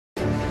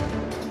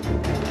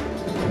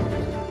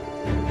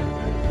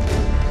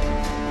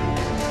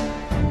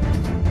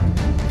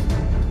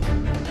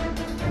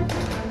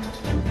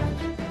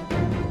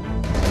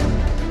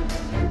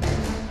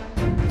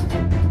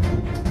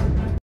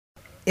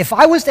If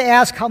I was to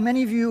ask how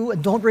many of you,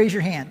 and don't raise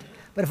your hand,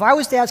 but if I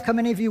was to ask how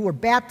many of you were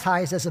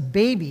baptized as a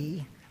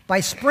baby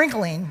by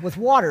sprinkling with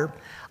water,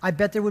 I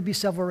bet there would be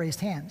several raised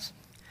hands.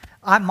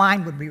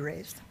 Mine would be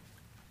raised.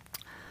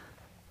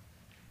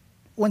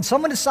 When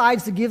someone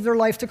decides to give their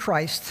life to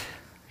Christ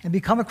and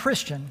become a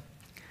Christian,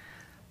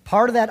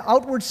 part of that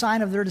outward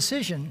sign of their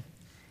decision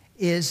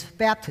is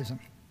baptism.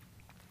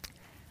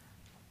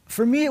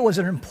 For me, it was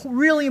a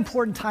really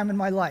important time in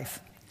my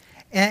life,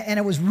 and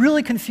it was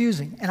really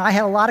confusing, and I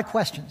had a lot of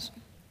questions.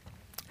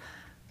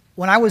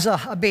 When I was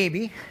a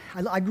baby,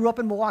 I grew up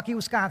in Milwaukee,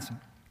 Wisconsin,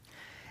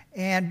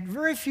 and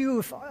very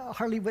few,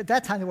 hardly at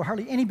that time, there were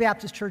hardly any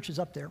Baptist churches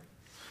up there.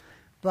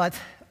 But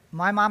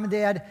my mom and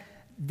dad,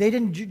 they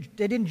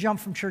didn't jump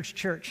from church to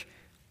church.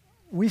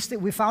 We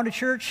found a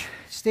church,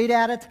 stayed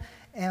at it,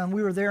 and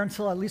we were there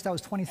until at least I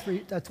was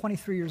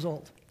 23 years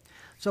old.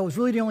 So it was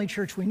really the only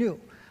church we knew.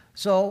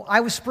 So I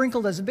was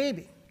sprinkled as a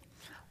baby.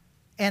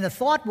 And the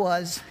thought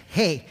was,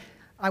 hey,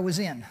 I was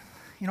in.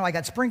 You know, I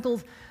got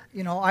sprinkled,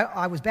 you know,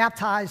 I was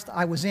baptized,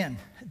 I was in.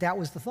 That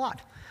was the thought.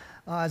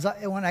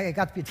 When I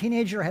got to be a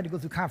teenager, I had to go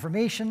through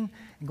confirmation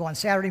and go on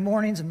Saturday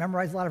mornings and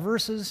memorize a lot of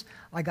verses.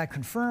 I got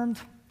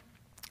confirmed,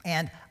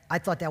 and I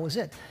thought that was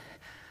it.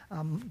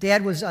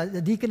 Dad was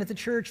the deacon at the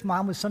church.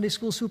 Mom was Sunday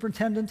school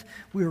superintendent.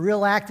 We were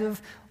real active.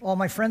 All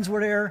my friends were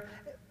there,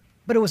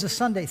 but it was a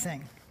Sunday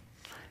thing.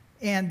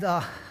 And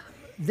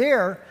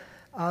there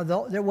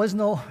was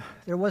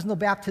no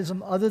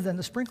baptism other than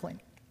the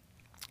sprinkling.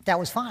 That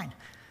was fine.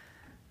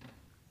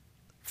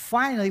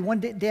 Finally, one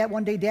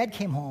day, Dad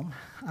came home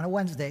on a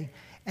Wednesday,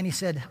 and he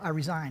said, I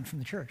resigned from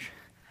the church.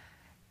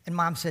 And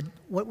Mom said,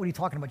 what are you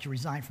talking about, you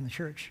resigned from the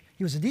church?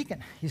 He was a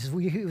deacon. He says, well,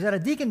 he was at a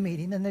deacon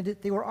meeting, and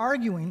they were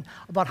arguing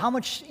about how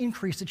much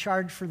increase to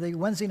charge for the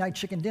Wednesday night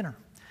chicken dinner.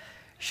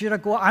 Should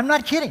it go, I'm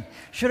not kidding,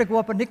 should it go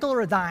up a nickel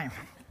or a dime?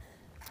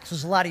 This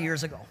was a lot of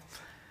years ago.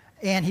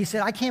 And he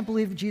said, I can't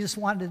believe Jesus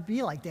wanted it to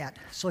be like that.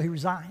 So he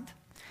resigned.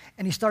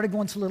 And he started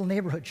going to a little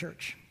neighborhood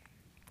church.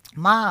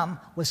 Mom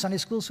was Sunday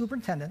school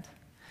superintendent,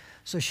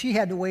 so she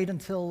had to wait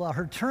until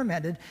her term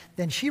ended.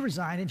 Then she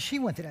resigned, and she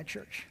went to that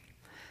church.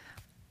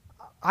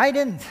 I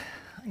didn't.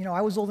 You know,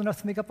 I was old enough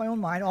to make up my own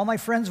mind. All my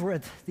friends were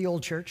at the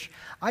old church.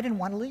 I didn't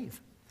want to leave,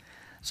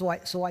 so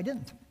I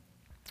didn't.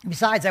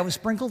 Besides, I was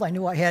sprinkled. I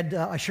knew I had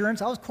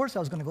assurance. Of course I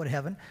was going to go to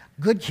heaven.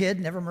 Good kid,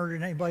 never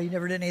murdered anybody,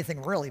 never did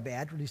anything really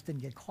bad, or at least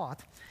didn't get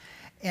caught.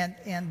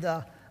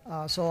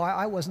 So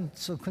I wasn't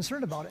so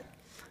concerned about it.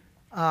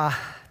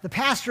 The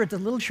pastor at the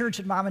little church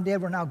that Mom and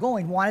Dad were now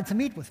going wanted to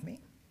meet with me.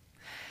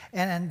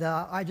 And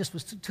I just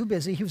was too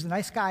busy. He was a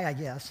nice guy, I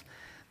guess.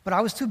 But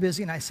I was too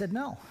busy, and I said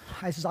no.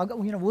 I said,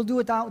 we'll do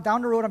it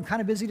down the road. I'm kind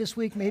of busy this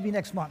week, maybe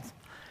next month.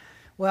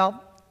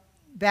 Well,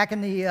 back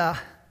in the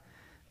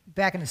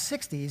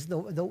 60s,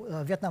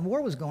 the Vietnam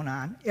War was going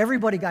on.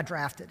 Everybody got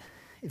drafted.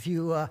 If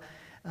you,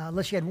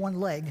 unless you had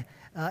one leg,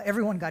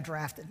 everyone got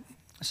drafted.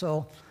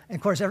 So, and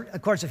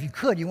of course, if you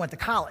could, you went to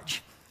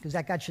college, because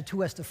that got you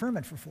 2S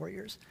deferment for 4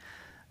 years.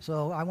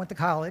 So I went to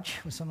college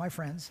with some of my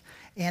friends,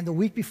 and the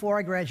week before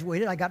I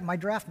graduated, I got my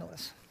draft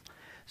notice.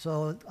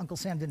 So Uncle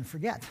Sam didn't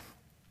forget.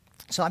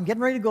 So I'm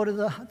getting ready to go to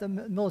the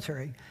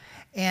military,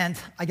 and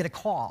I get a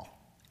call,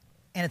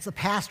 and it's the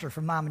pastor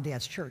from Mom and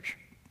Dad's church.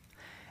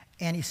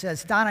 And he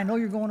says, Don, I know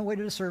you're going away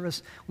to the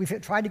service.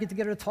 We've tried to get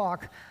together to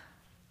talk.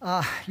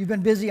 You've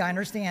been busy, I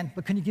understand,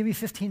 but can you give me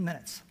 15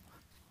 minutes?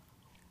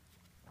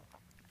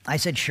 I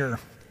said, sure,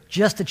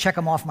 just to check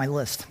them off my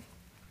list.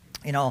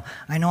 You know,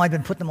 I know I've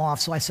been putting them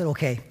off, so I said,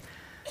 okay.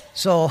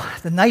 So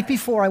the night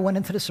before I went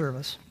into the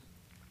service,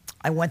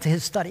 I went to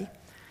his study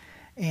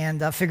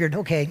and figured,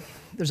 okay,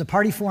 there's a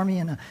party for me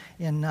in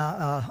an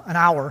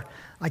hour.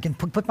 I can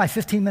put my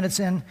 15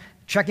 minutes in,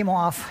 check him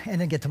off, and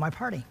then get to my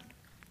party.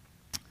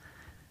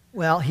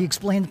 Well, he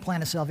explained the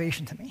plan of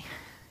salvation to me.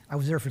 I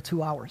was there for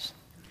 2 hours.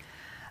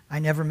 I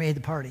never made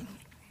the party.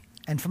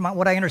 And from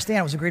what I understand,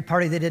 it was a great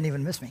party. They didn't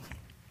even miss me.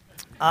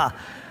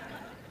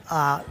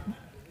 I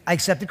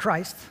accepted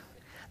Christ.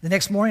 The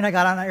next morning, I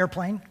got on an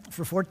airplane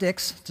for Fort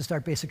Dix to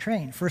start basic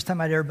training. First time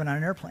I'd ever been on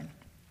an airplane.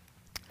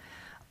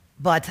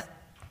 But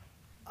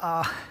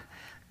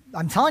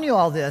I'm telling you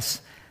all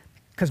this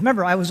because,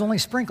 remember, I was only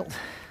sprinkled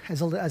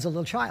as a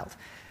little child.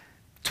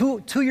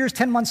 2 years,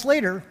 10 months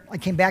later, I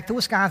came back to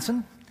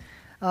Wisconsin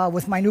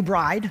with my new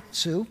bride,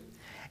 Sue,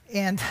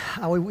 and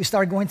we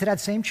started going to that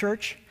same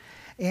church,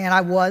 and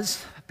I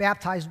was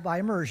baptized by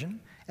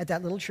immersion at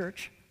that little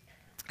church,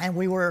 and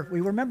we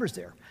were members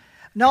there.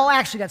 No,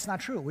 actually, that's not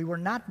true. We were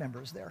not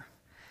members there.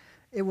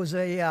 It was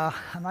I'm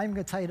not even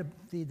going to tell you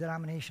the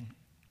denomination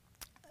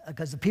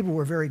because the people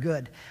were very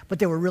good, but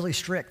they were really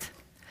strict.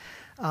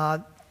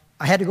 I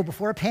had to go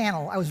before a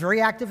panel. I was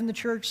very active in the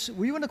church.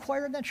 Were you in the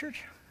choir in that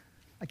church?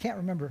 I can't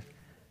remember.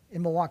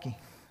 In Milwaukee.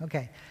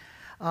 Okay.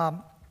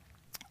 But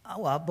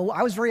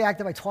I was very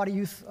active. I taught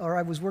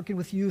I was working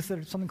with youth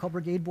at something called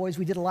Brigade Boys.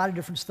 We did a lot of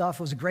different stuff.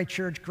 It was a great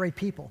church, great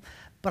people.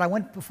 But I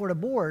went before the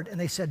board, and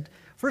they said,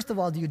 first of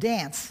all, do you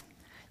dance?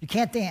 You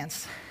can't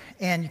dance,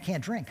 and you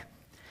can't drink.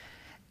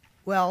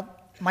 Well,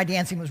 my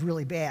dancing was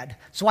really bad,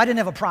 so I didn't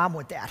have a problem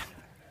with that.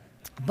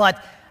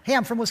 But hey,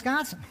 I'm from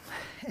Wisconsin,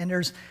 and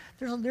there's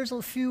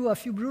a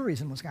few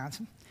breweries in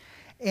Wisconsin,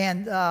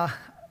 and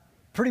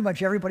pretty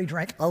much everybody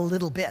drank a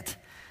little bit.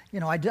 You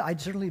know, I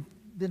certainly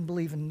didn't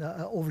believe in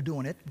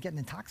overdoing it, getting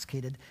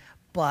intoxicated,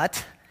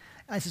 but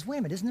I says, wait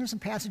a minute, isn't there some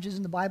passages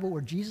in the Bible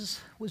where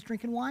Jesus was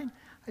drinking wine?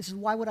 I says,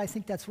 why would I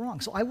think that's wrong?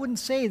 So I wouldn't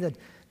say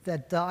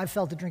that I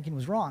felt that drinking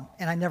was wrong,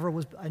 and I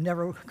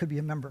never could be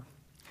a member.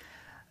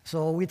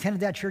 So we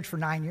attended that church for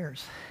 9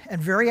 years, and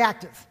very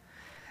active,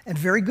 and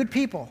very good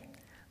people,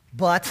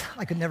 but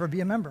I could never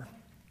be a member.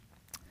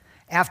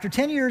 After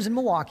 10 years in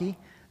Milwaukee,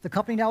 the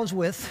company that I was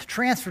with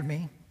transferred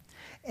me,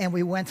 and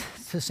we went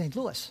to St.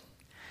 Louis,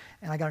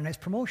 and I got a nice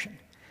promotion.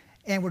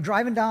 And we're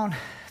driving down,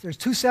 there's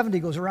 270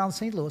 goes around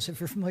St. Louis, if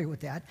you're familiar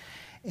with that,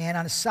 and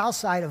on the south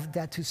side of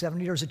that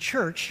 270, there's a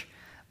church,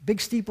 big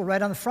steeple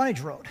right on the frontage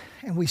road,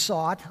 and we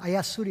saw it. I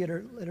asked Sudi at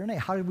her name,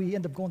 how did we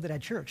end up going to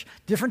that church?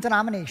 Different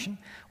denomination.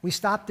 We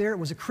stopped there. It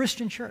was a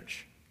Christian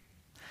church.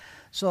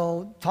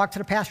 So talked to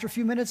the pastor a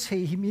few minutes.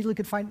 He immediately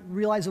could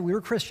realize that we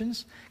were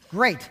Christians.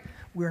 Great.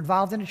 We were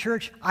involved in the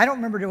church. I don't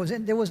remember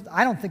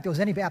I don't think there was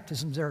any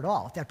baptisms there at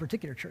all at that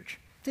particular church.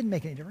 Didn't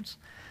make any difference.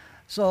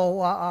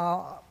 So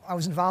I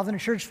was involved in the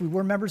church. We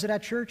were members of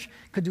that church.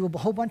 Could do a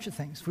whole bunch of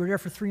things. We were there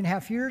for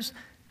 3.5 years.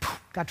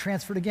 Got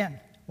transferred again.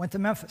 Went to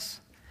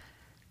Memphis.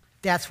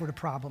 That's where the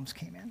problems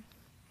came in.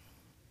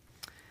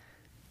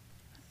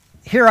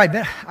 Here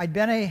I'd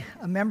been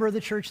a member of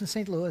the church in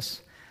St.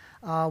 Louis.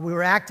 We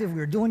were active. We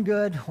were doing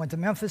good. Went to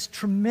Memphis.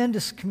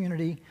 Tremendous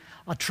community.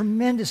 A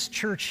tremendous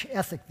church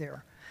ethic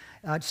there.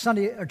 Our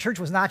church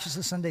was not just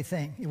a Sunday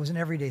thing. It was an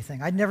everyday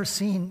thing. I'd never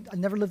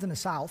lived in the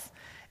South,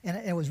 and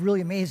it was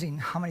really amazing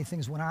how many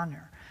things went on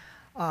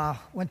there.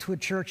 Went to a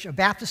church,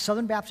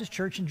 Southern Baptist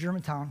church in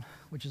Germantown,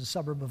 which is a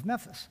suburb of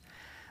Memphis.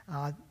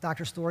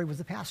 Dr. Story was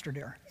the pastor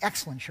there.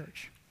 Excellent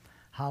church.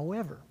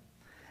 However,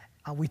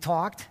 we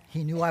talked.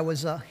 He knew I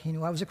was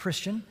a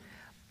Christian,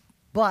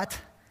 but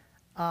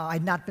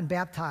I'd not been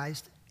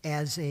baptized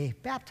as a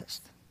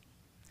Baptist.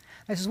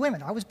 I says, wait a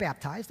minute, I was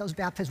baptized. I was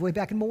baptized way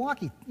back in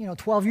Milwaukee,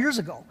 12 years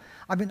ago.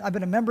 I've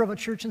been a member of a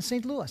church in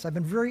St. Louis. I've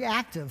been very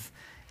active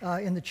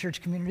in the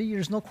church community.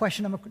 There's no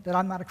question that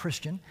I'm not a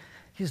Christian.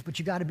 He says, but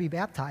you got to be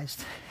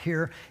baptized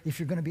here if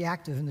you're going to be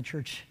active in the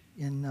church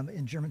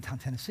in Germantown,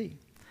 Tennessee.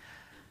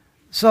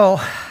 So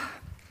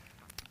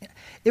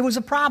it was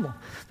a problem.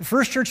 The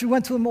first church we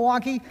went to in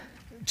Milwaukee,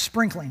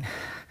 sprinkling.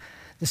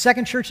 The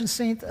second church the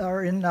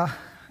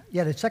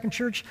second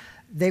church,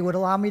 they would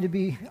allow me to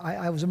be,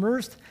 I was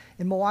immersed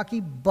in Milwaukee,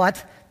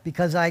 but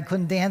because I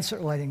couldn't dance,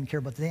 I didn't care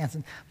about the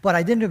dancing, but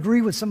I didn't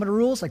agree with some of the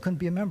rules, I couldn't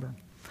be a member.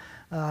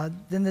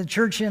 Then the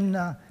church in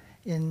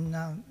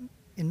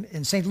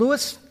St.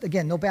 Louis,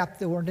 again,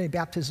 there weren't any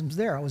baptisms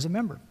there. I was a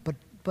member.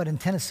 But in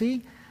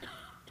Tennessee,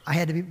 I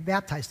had to be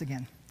baptized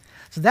again.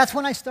 So that's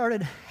when I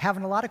started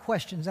having a lot of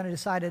questions, and I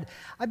decided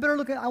I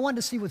wanted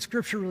to see what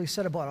Scripture really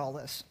said about all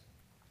this.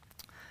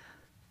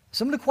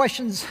 Some of the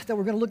questions that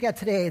we're going to look at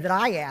today that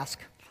I ask,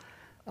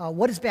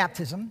 what is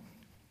baptism?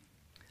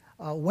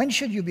 When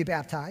should you be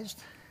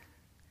baptized?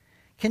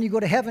 Can you go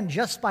to heaven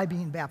just by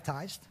being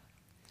baptized?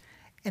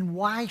 And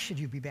why should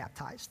you be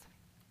baptized?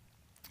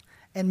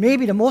 And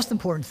maybe the most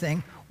important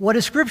thing, what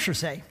does Scripture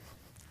say?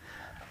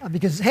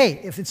 Because,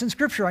 hey, if it's in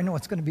Scripture, I know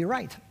it's going to be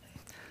right.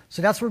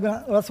 So that's what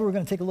we're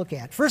going to take a look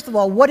at. First of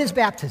all, what is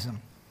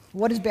baptism?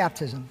 What is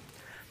baptism?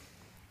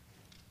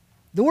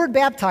 The word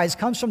baptize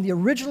comes from the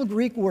original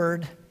Greek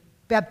word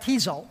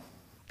baptizo.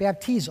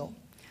 Baptizo.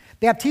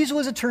 Baptizo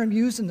is a term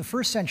used in the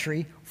first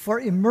century for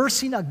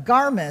immersing a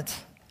garment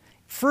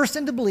first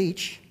into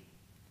bleach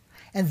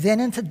and then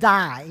into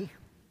dye,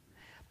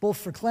 both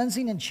for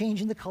cleansing and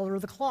changing the color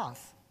of the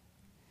cloth.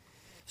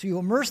 So you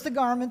immerse the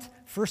garment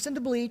first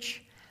into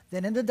bleach,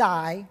 then into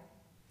dye,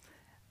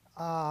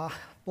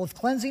 both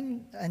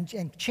cleansing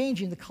and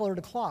changing the color of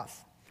the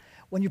cloth.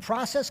 When you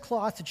process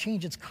cloth to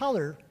change its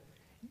color,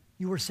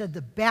 you were said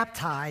to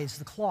baptize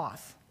the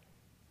cloth.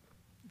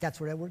 That's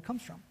where that word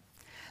comes from.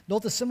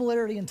 Note the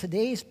similarity in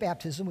today's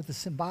baptism with the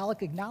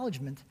symbolic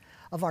acknowledgement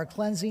of our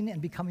cleansing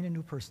and becoming a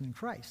new person in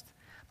Christ.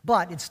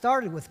 But it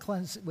started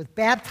with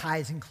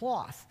baptizing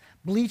cloth,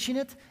 bleaching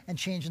it, and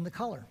changing the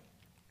color.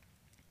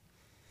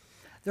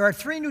 There are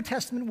 3 New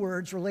Testament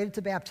words related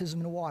to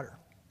baptism in water.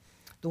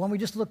 The one we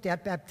just looked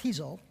at,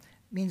 baptizo,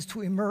 means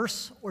to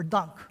immerse or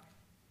dunk.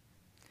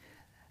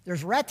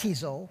 There's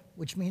ratizo,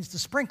 which means to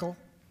sprinkle,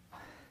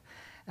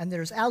 and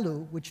there's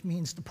alou, which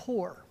means to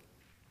pour.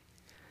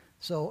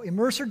 So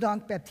immerse or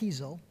dunk,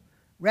 baptizo.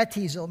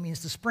 Ratizo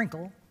means to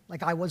sprinkle,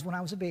 like I was when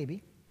I was a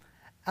baby.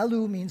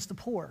 Alou means to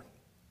pour.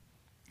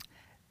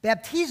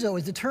 Baptizo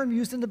is the term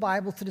used in the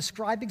Bible to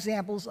describe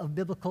examples of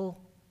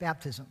biblical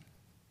baptism.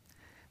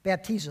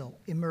 Baptizo,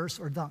 immerse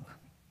or dunk.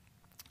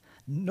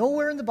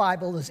 Nowhere in the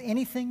Bible does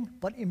anything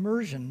but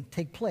immersion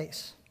take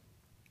place.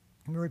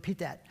 Let me repeat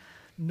that.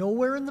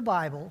 Nowhere in the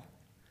Bible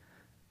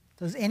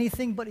does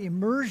anything but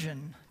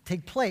immersion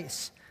take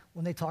place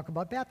when they talk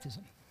about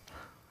baptism.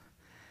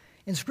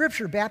 In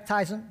Scripture,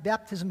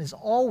 baptism is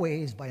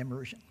always by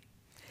immersion.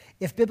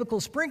 If biblical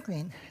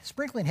sprinkling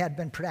had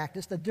been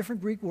practiced, a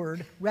different Greek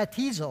word,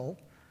 retizo,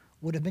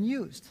 would have been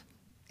used,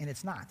 and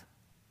it's not.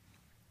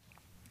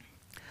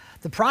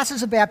 The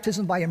process of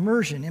baptism by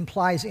immersion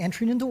implies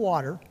entering into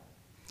water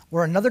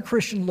where another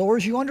Christian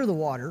lowers you under the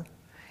water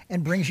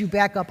and brings you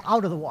back up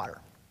out of the water.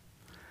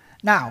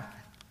 Now,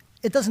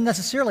 it doesn't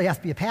necessarily have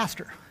to be a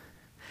pastor.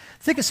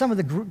 Think of some of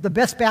the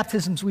best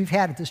baptisms we've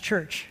had at this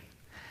church,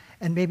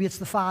 and maybe it's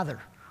the father,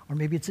 or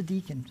maybe it's a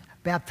deacon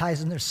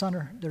baptizing their son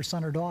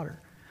or daughter,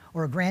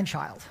 or a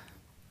grandchild.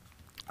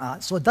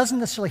 So it doesn't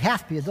necessarily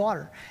have to be a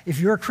daughter. If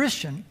you're a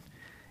Christian,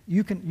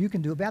 you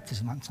can do a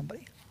baptism on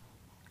somebody,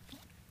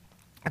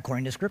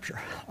 according to Scripture.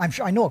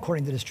 I know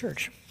according to this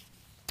church.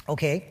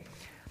 Okay.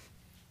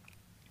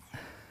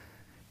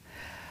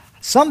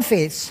 Some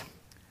faiths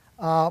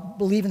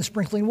believe in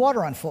sprinkling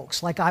water on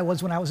folks, like I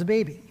was when I was a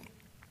baby,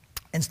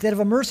 instead of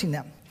immersing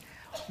them.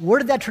 Where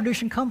did that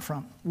tradition come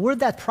from? Where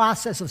did that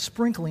process of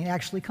sprinkling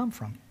actually come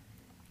from?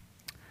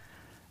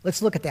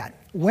 Let's look at that.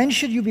 When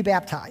should you be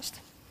baptized?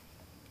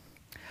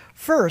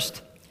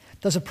 First,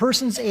 does a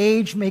person's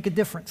age make a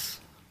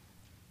difference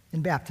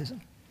in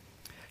baptism?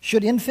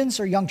 Should infants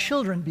or young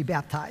children be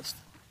baptized?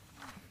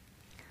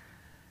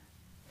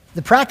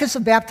 The practice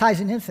of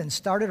baptizing infants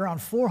started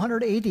around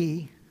 400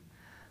 AD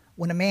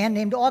when a man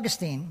named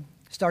Augustine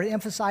started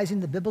emphasizing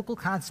the biblical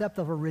concept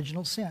of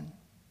original sin.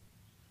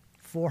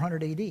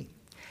 400 AD.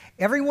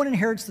 Everyone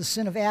inherits the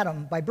sin of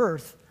Adam by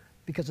birth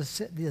because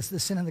of the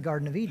sin in the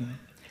Garden of Eden.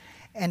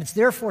 And it's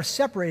therefore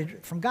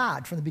separated from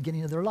God from the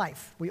beginning of their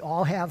life. We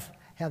all have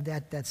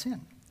that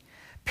sin.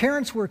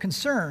 Parents were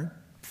concerned,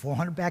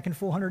 back in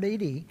 400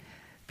 AD,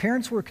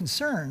 parents were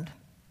concerned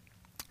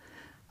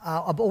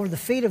over the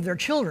fate of their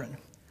children.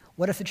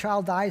 What if the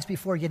child dies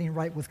before getting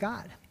right with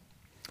God?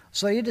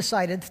 So they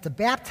decided to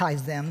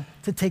baptize them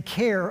to take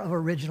care of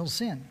original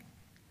sin.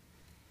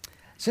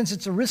 Since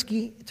it's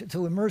risky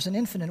to immerse an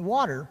infant in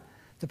water,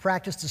 the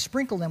practice to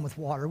sprinkle them with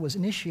water was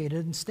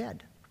initiated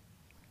instead.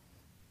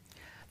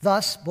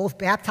 Thus, both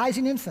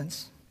baptizing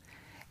infants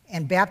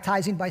and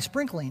baptizing by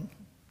sprinkling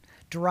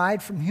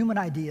derived from human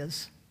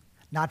ideas,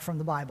 not from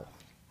the Bible.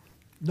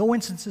 No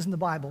instances in the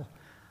Bible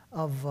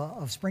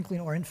of sprinkling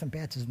or infant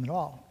baptism at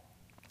all.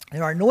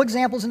 There are no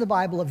examples in the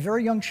Bible of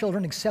very young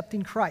children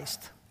accepting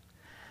Christ.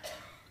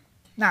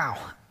 Now,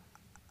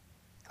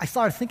 I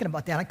started thinking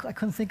about that. I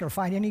couldn't think or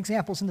find any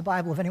examples in the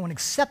Bible of anyone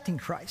accepting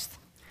Christ.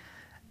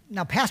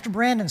 Now, Pastor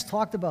Brandon's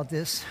talked about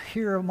this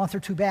here a month or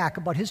two back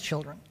about his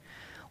children.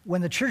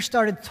 When the church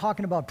started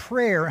talking about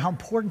prayer and how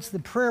important the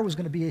prayer was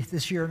going to be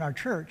this year in our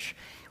church,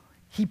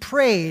 he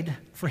prayed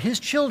for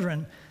his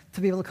children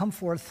to be able to come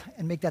forth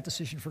and make that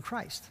decision for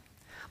Christ.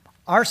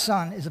 Our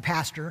son is a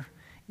pastor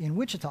in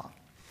Wichita,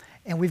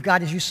 and we've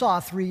got, as you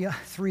saw, three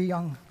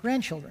young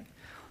grandchildren.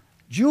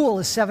 Jewel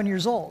is 7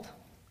 years old.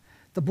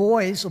 The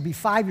boys will be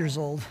 5 years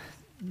old.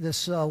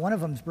 This one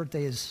of them's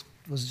birthday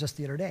was just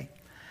the other day.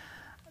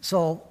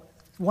 So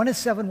one is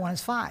 7, one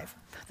is 5.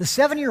 The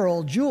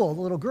 7-year-old Jewel,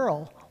 the little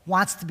girl,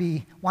 wants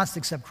to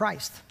accept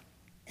Christ.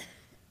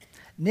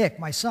 Nick,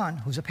 my son,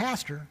 who's a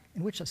pastor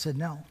in Wichita, said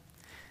no.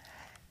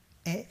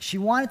 And she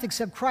wanted to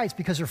accept Christ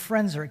because her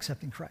friends are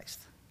accepting Christ.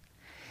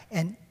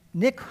 And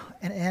Nick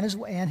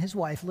and his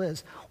wife,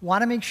 Liz,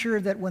 want to make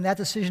sure that when that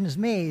decision is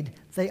made,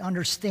 they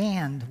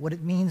understand what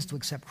it means to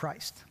accept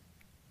Christ.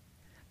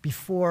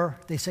 Before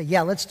they say,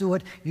 yeah, let's do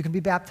it, you can be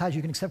baptized,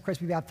 you can accept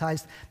Christ, be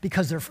baptized,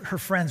 because her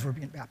friends were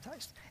being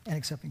baptized and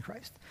accepting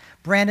Christ.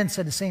 Brandon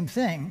said the same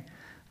thing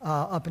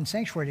up in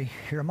Sanctuary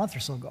here a month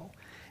or so ago.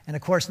 And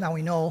of course, now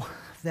we know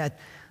that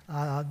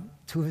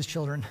 2 of his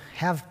children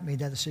have made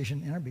that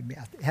decision and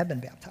have been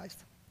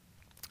baptized.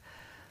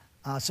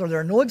 So there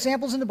are no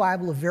examples in the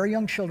Bible of very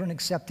young children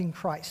accepting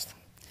Christ.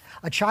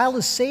 A child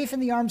is safe in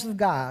the arms of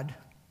God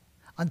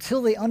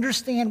until they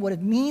understand what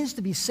it means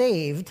to be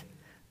saved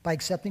by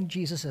accepting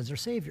Jesus as their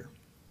Savior.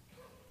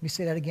 Let me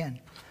say that again.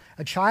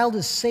 A child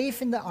is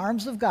safe in the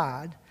arms of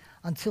God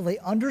until they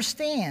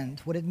understand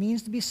what it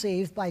means to be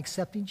saved by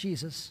accepting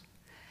Jesus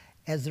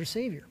as their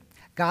Savior.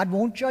 God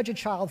won't judge a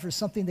child for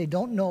something they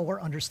don't know or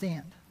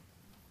understand.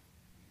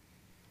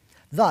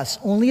 Thus,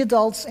 only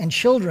adults and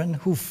children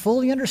who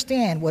fully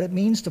understand what it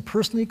means to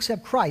personally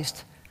accept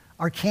Christ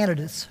are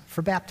candidates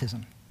for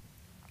baptism.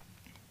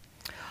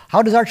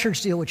 How does our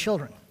church deal with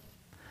children?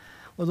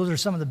 Well, those are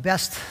some of the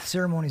best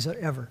ceremonies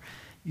ever.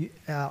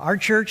 Our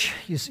church,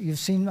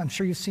 I'm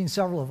sure you've seen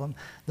several of them.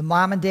 The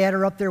mom and dad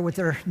are up there with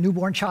their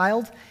newborn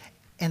child,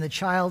 and the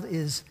child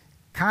is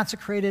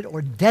consecrated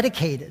or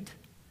dedicated,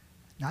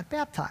 not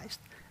baptized.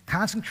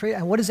 Consecrated,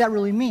 and what does that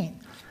really mean?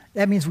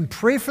 That means we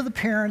pray for the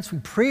parents, we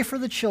pray for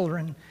the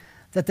children,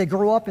 that they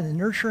grow up in the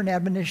nurture and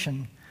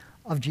admonition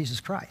of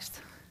Jesus Christ.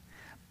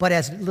 But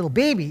as a little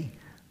baby,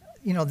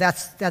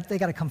 that they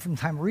got to come from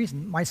time of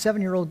reason. My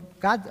 7-year-old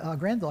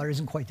granddaughter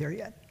isn't quite there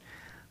yet.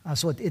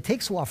 So it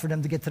takes a while for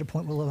them to get to the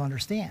point where they'll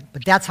understand.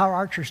 But that's how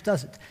our church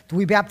does it. Do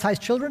we baptize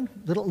children?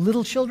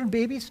 Little children,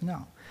 babies?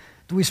 No.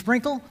 Do we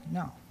sprinkle?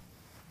 No.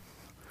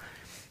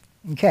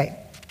 Okay.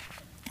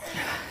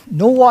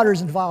 No water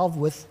is involved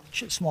with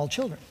small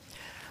children.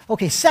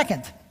 Okay,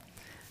 second,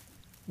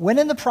 When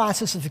in the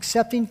process of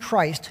accepting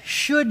Christ,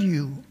 should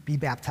you be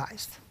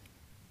baptized?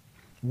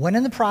 When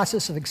in the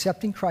process of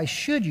accepting Christ,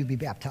 should you be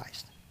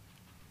baptized?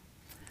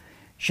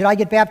 Should I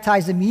get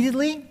baptized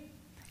immediately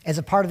as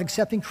a part of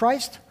accepting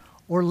Christ,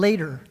 or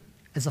later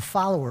as a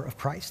follower of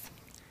Christ?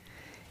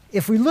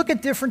 If we look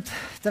at different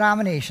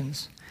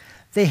denominations,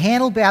 they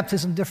handle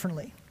baptism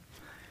differently.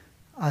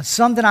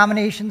 Some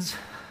denominations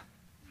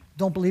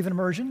don't believe in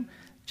immersion,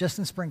 just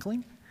in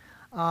sprinkling.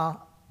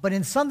 But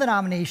in some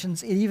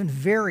denominations, it even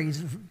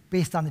varies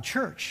based on the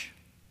church.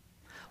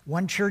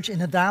 One church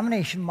in a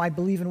denomination might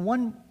believe in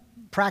one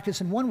practice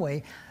in one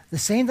way. The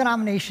same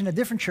denomination, a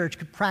different church,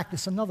 could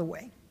practice another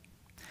way.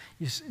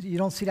 You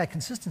don't see that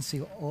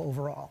consistency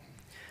overall.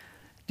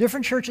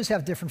 Different churches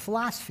have different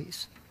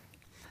philosophies.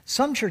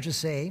 Some churches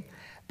say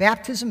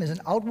baptism is an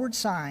outward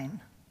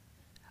sign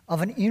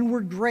of an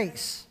inward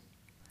grace,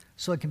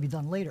 so it can be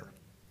done later.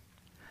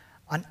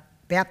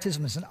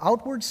 Baptism is an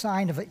outward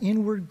sign of an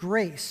inward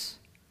grace,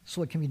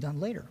 so it can be done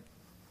later.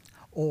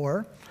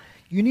 Or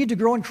you need to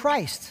grow in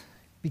Christ,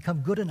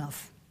 become good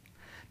enough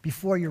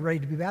before you're ready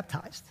to be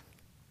baptized.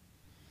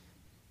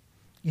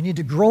 You need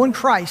to grow in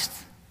Christ,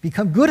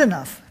 become good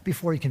enough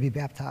before you can be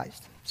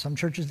baptized. Some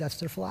churches, that's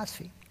their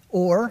philosophy.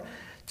 Or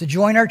to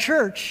join our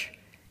church,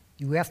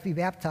 you have to be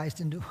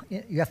baptized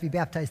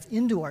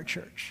into our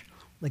church.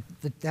 Like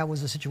that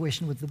was the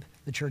situation with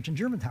the church in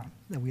Germantown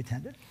that we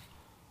attended.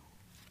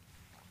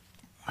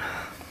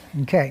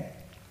 Okay.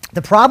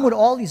 The problem with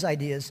all these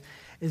ideas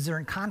is they're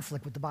in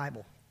conflict with the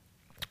Bible.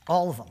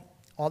 All of them.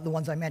 All the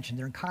ones I mentioned,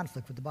 they're in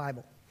conflict with the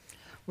Bible.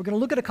 We're going to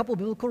look at a couple of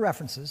biblical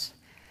references.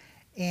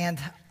 And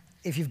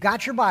if you've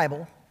got your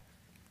Bible,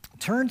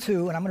 turn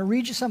to, and I'm going to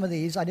read you some of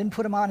these. I didn't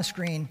put them on a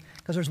screen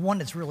because there's one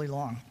that's really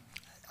long.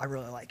 I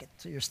really like it,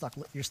 so you're stuck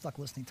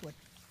listening to it.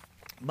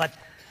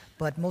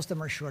 But most of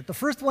them are short. The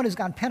first one is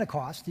on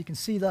Pentecost. You can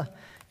see the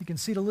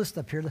list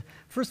up here. The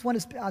first one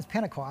is on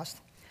Pentecost.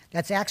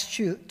 That's Acts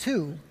 2,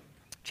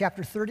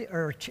 chapter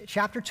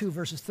 2,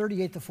 verses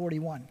 38 to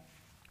 41.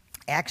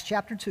 Acts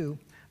chapter 2,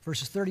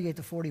 verses 38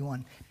 to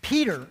 41.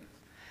 Peter,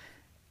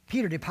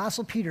 the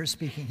Apostle Peter is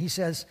speaking. He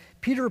says,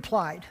 Peter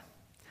replied,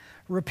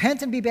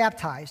 "Repent and be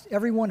baptized,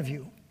 every one of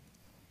you,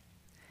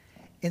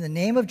 in the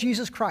name of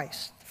Jesus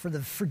Christ, for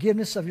the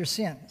forgiveness of your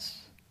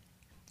sins,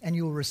 and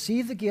you will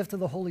receive the gift of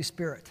the Holy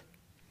Spirit."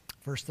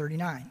 Verse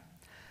 39.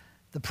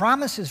 "The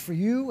promise is for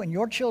you and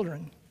your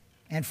children,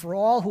 and for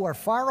all who are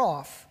far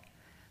off."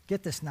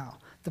 Get this now.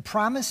 "The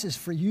promise is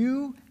for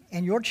you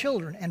and your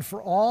children, and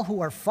for all who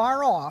are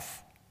far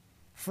off,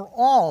 for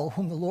all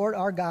whom the Lord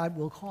our God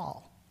will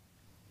call."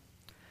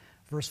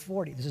 Verse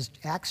 40. This is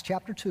Acts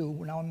chapter 2.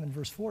 Now I'm in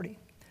verse 40.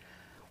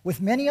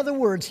 "With many other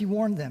words he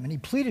warned them, and he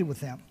pleaded with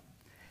them,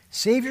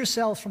 'Save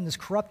yourselves from this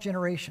corrupt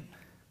generation.'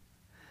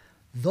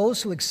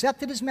 Those who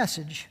accepted his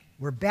message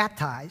were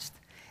baptized,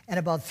 and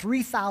about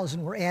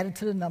 3,000 were added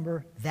to the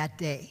number that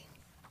day."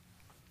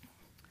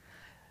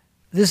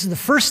 This is the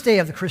first day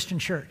of the Christian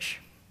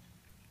church.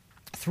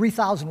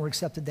 3,000 were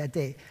accepted that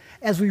day.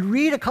 As we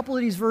read a couple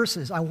of these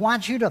verses, I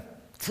want you to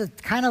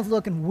kind of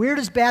look and where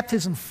does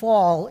baptism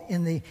fall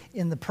in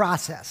the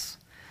process?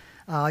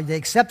 They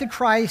accepted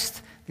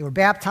Christ, they were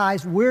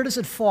baptized. Where does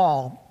it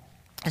fall?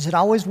 Is it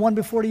always one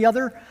before the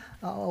other?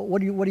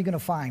 What are you going to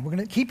find? We're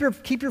going to keep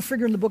your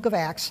finger in the book of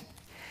Acts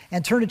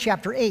and turn to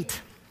chapter 8.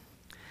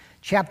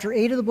 Chapter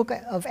 8 of the book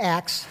of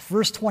Acts,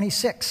 verse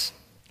 26.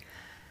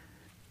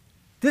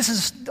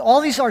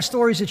 All these are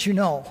stories that you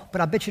know,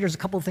 but I bet you there's a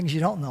couple of things you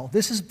don't know.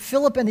 This is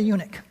Philip and the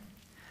eunuch.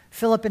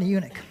 Philip and the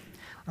eunuch.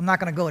 I'm not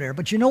going to go there,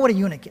 but you know what a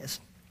eunuch is.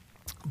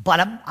 But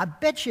I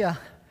bet you,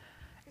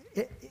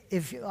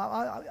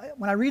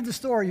 when I read the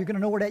story, you're going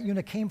to know where that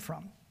eunuch came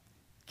from.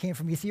 He came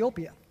from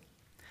Ethiopia.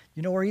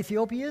 You know where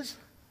Ethiopia is?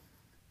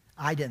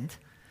 I didn't.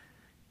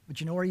 But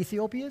you know where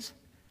Ethiopia is?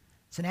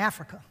 It's in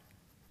Africa.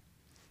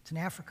 It's in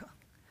Africa.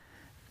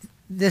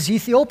 This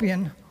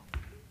Ethiopian,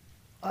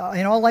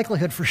 in all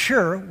likelihood for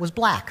sure, was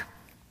black.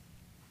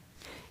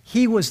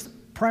 He was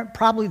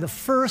probably the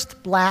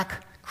first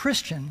black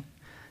Christian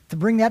to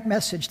bring that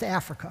message to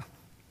Africa.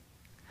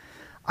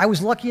 I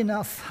was lucky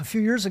enough a few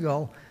years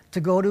ago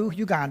to go to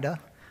Uganda.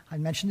 I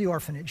mentioned the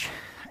orphanage,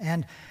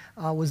 and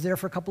was there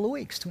for a couple of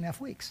weeks, 2.5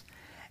 weeks.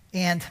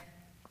 And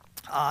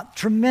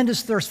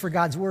tremendous thirst for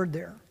God's word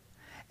there.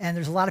 And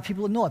there's a lot of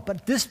people that know it.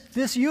 But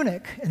this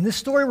eunuch, and this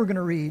story we're going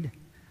to read,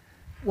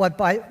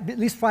 at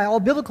least by all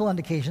biblical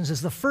indications,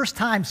 is the first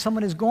time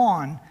someone has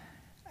gone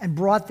and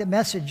brought the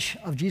message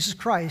of Jesus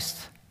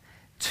Christ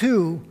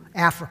to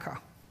Africa.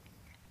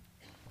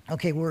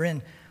 Okay, we're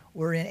in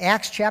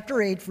Acts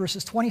chapter 8,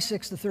 verses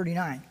 26 to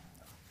 39.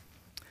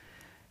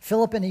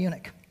 Philip and the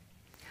eunuch.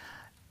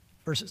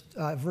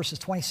 Verses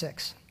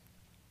 26.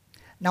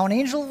 "Now an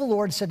angel of the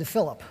Lord said to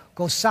Philip,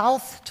 'Go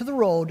south to the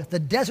road, the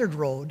desert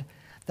road,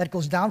 that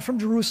goes down from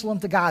Jerusalem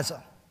to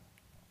Gaza.'"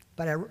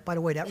 By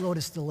the way, that road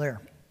is still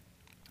there.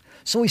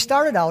 "So he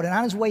started out, and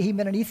on his way he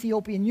met an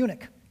Ethiopian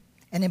eunuch,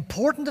 an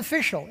important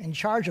official in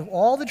charge of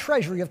all the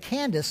treasury of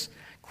Candace,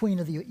 queen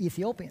of the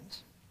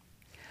Ethiopians.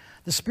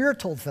 The Spirit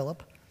told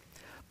Philip,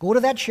 'Go to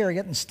that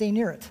chariot and stay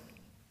near it.'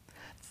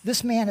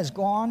 This man has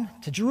gone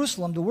to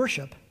Jerusalem to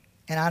worship,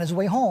 and on his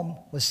way home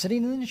was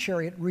sitting in the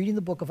chariot reading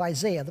the book of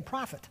Isaiah the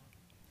prophet.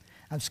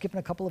 I'm skipping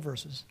a couple of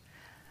verses.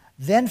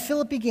 Then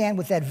Philip began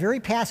with that very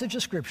passage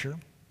of Scripture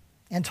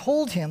and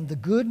told him the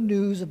good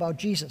news about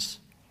Jesus.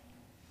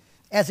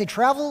 As they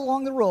traveled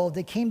along the road,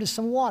 they came to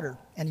some water,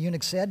 and the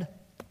eunuch said,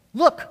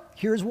 "Look,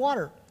 here is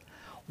water.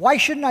 Why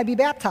shouldn't I be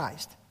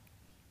baptized?"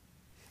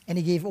 And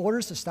he gave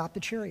orders to stop the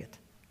chariot.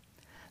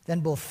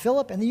 Then both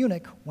Philip and the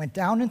eunuch went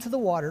down into the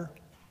water,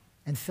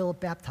 and Philip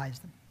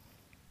baptized them.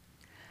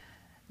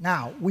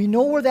 Now, we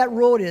know where that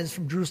road is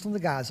from Jerusalem to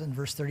Gaza in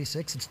verse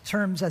 36. It's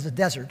termed as a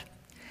desert.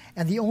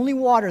 And the only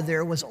water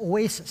there was an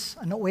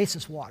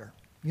oasis water.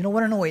 You know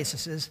what an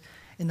oasis is?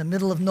 In the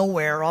middle of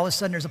nowhere, all of a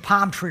sudden there's a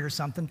palm tree or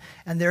something,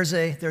 and there's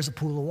a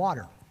pool of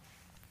water.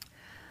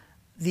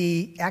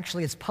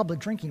 Actually, it's public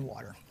drinking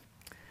water.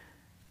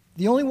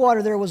 The only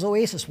water there was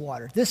oasis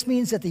water. This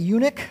means that the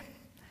eunuch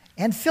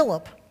and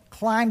Philip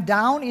climbed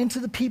down into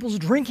the people's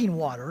drinking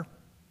water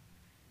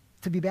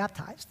to be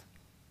baptized.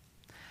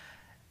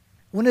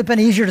 Wouldn't it have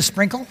been easier to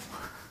sprinkle?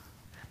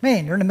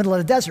 Man, you're in the middle of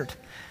the desert.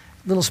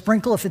 Little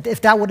sprinkle,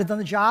 if that would have done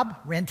the job,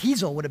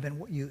 rantizo would have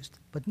been used.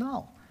 But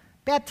no,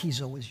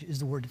 baptizo is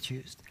the word that's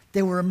used.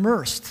 They were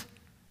immersed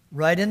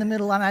right in the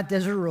middle on that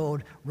desert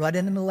road, right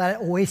in the middle of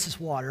that oasis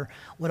water,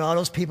 with all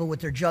those people with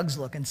their jugs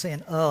looking,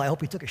 saying, "Oh, I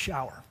hope he took a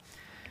shower."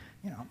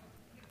 You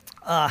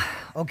know.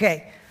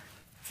 Okay,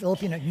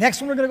 Philip,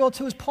 next one we're going to go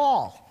to is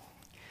Paul.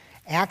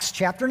 Acts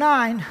chapter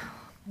 9,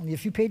 only a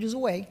few pages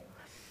away.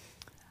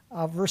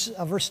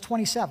 Verse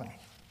 27.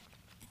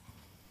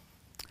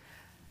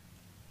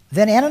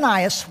 Then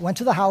Ananias went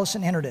to the house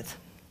and entered it.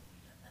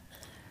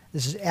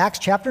 This is Acts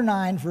chapter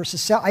 9,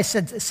 verses, I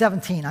said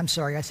 17, I'm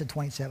sorry, I said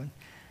 27.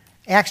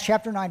 Acts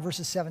chapter 9,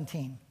 verses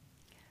 17.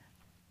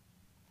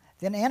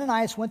 Then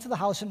Ananias went to the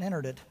house and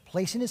entered it,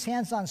 placing his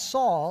hands on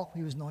Saul,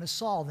 he was known as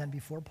Saul then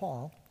before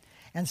Paul,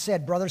 and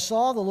said, "Brother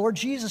Saul, the Lord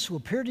Jesus, who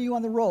appeared to you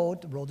on the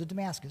road to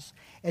Damascus,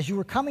 as you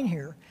were coming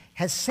here,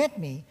 has sent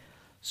me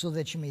so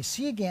that you may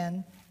see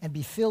again and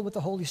be filled with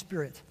the Holy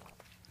Spirit."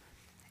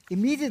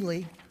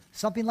 Immediately,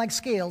 something like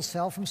scales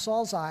fell from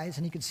Saul's eyes,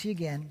 and he could see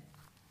again.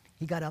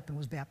 He got up and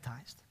was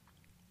baptized.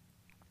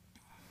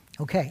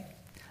 Okay,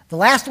 the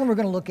last one we're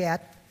going to look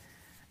at,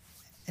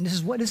 and this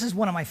is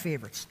one of my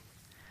favorites.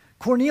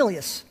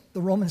 Cornelius,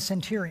 the Roman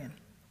centurion.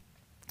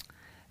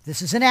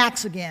 This is in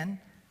Acts again.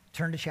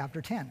 Turn to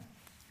chapter 10.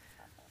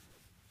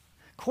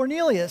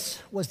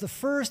 Cornelius was the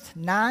first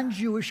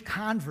non-Jewish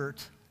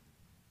convert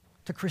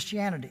to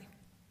Christianity.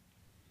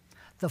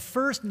 The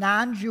first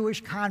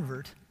non-Jewish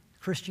convert to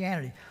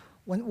Christianity.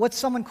 What's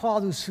someone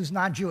called who's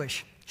not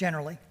Jewish,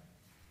 generally?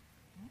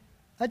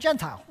 A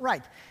Gentile,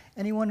 right.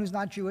 Anyone who's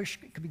not Jewish,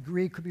 it could be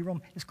Greek, could be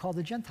Roman, is called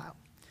a Gentile.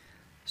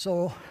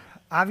 So,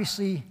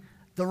 obviously,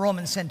 the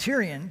Roman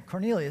centurion,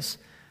 Cornelius,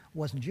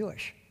 wasn't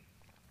Jewish.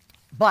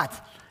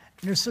 But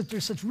there's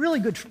such really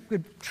good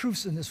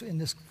truths in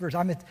this verse.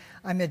 I'm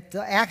at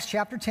Acts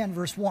chapter 10,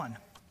 verse 1.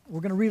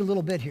 We're going to read a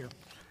little bit here.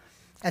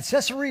 At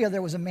Caesarea,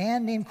 there was a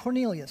man named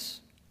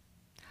Cornelius,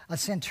 a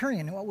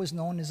centurion in what was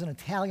known as an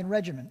Italian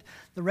regiment.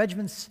 The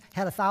regiments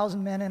had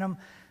 1,000 men in them.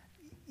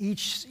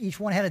 Each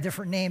one had a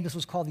different name. This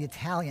was called the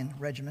Italian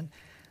regiment.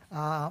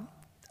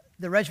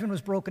 The regiment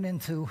was broken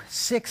into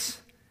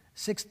six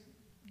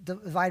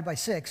divided by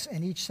 6,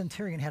 and each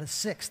centurion had a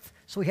sixth.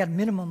 So he had a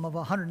minimum of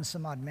 100 and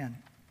some odd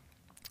men.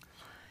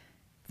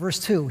 Verse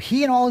 2,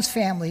 he and all his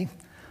family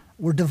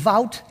were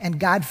devout and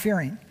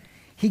God-fearing.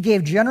 He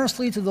gave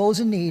generously to those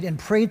in need and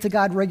prayed to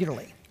God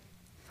regularly.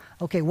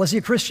 Okay, was he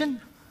a Christian?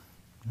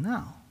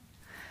 No.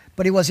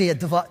 But was he a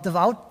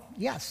devout?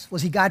 Yes.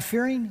 Was he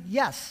God-fearing?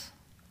 Yes.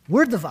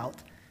 We're devout.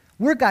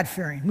 We're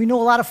God-fearing. We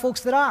know a lot of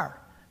folks that are,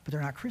 but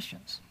they're not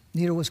Christians.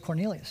 Neither was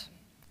Cornelius.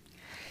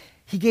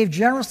 He gave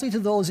generously to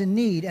those in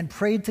need and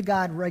prayed to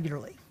God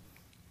regularly.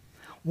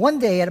 One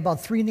day at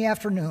about 3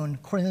 p.m,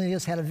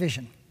 Cornelius had a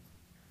vision.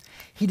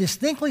 He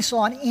distinctly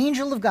saw an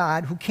angel of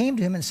God who came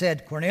to him and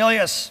said,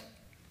 "Cornelius."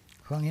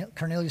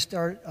 Cornelius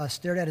stared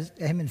at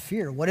him in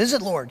fear. "What is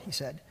it, Lord?" he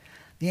said.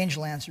 The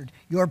angel answered,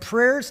 "Your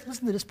prayers,"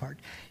 listen to this part,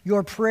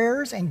 "your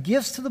prayers and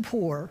gifts to the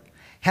poor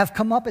have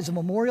come up as a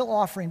memorial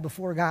offering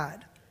before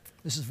God."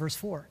 This is verse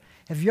 4.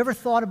 Have you ever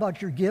thought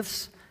about your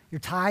gifts, your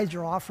tithes,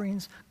 your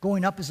offerings,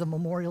 going up as a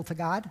memorial to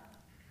God?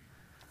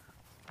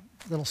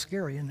 A little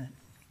scary, isn't it?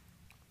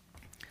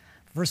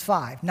 Verse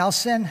 5. Now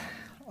send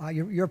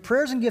your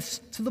prayers and gifts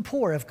to the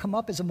poor have come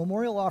up as a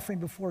memorial offering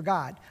before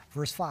God.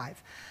 Verse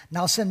 5.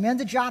 Now send men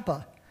to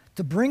Joppa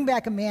to bring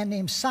back a man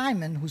named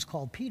Simon, who's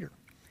called Peter.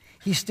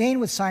 He's staying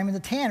with Simon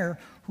the tanner,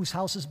 whose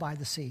house is by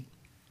the sea.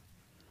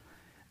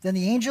 Then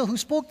the angel who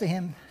spoke to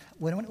him,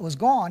 when it was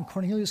gone,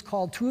 Cornelius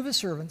called 2 of his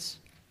servants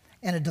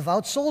and a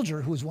devout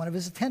soldier who was one of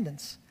his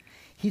attendants.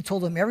 He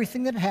told them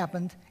everything that had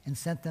happened and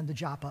sent them to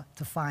Joppa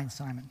to find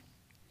Simon.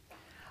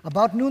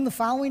 About noon the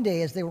following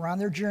day, as they were on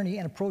their journey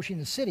and approaching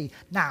the city,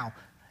 now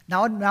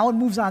it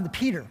moves on to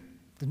Peter.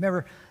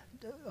 Remember,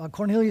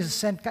 Cornelius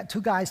sent 2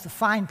 guys to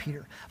find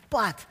Peter.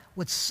 But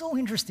what's so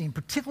interesting,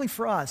 particularly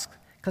for us,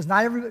 because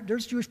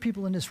there's Jewish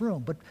people in this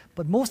room,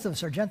 but most of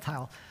us are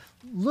Gentile.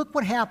 Look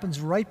what happens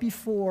right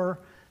before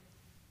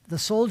the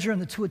soldier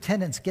and the two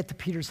attendants get to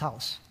Peter's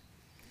house.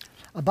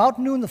 About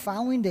noon the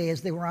following day,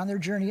 as they were on their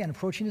journey and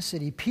approaching the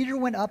city, Peter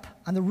went up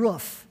on the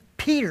roof.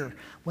 Peter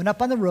went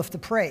up on the roof to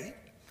pray.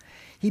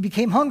 He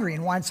became hungry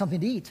and wanted something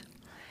to eat.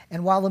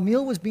 And while the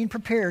meal was being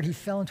prepared, he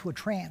fell into a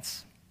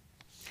trance.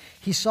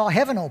 He saw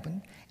heaven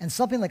open and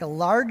something like a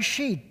large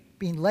sheet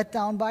being let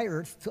down by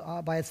earth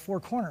by its four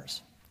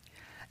corners.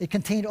 It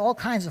contained all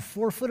kinds of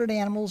four-footed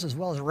animals as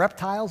well as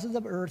reptiles of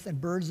the earth and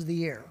birds of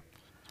the air.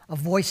 A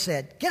voice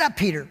said, "Get up,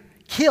 Peter,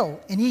 kill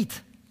and eat."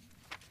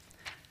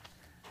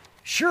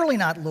 "Surely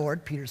not,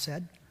 Lord," Peter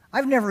said.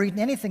 "I've never eaten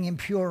anything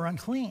impure or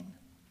unclean."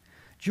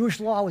 Jewish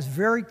law was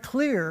very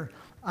clear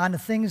on the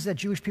things that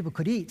Jewish people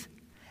could eat.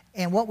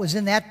 And what was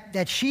in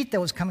that sheet that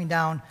was coming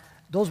down,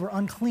 those were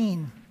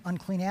unclean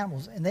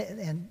animals,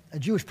 and a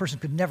Jewish person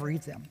could never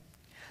eat them.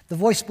 The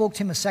voice spoke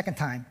to him a second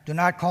time, "Do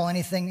not call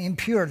anything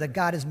impure that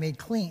God has made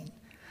clean."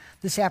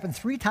 This happened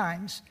 3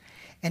 times,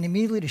 and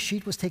immediately the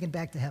sheet was taken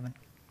back to heaven.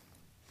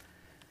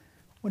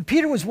 When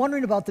Peter was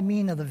wondering about the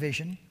meaning of the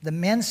vision, the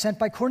men sent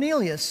by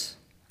Cornelius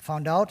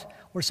found out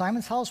where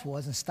Simon's house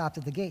was and stopped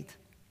at the gate.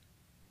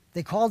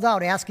 They called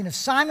out, asking if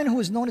Simon, who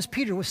was known as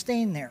Peter, was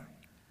staying there.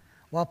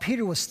 While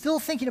Peter was still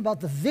thinking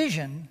about the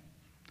vision,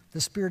 the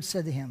Spirit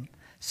said to him,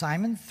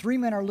 "Simon, 3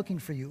 men are looking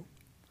for you.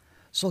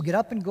 So get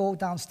up and go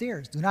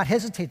downstairs. Do not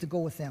hesitate to go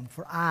with them,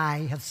 for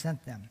I have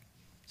sent them."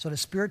 So the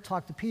Spirit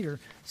talked to Peter,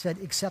 said,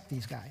 "Accept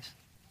these guys."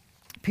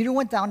 Peter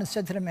went down and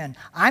said to the men,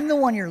 "I'm the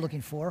one you're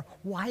looking for.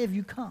 Why have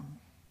you come?"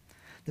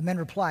 The men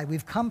replied,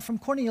 "We've come from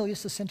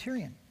Cornelius the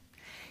centurion.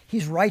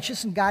 He's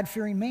righteous and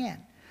God-fearing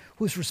man,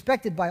 who is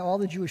respected by all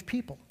the Jewish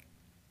people.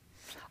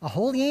 A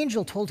holy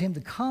angel told him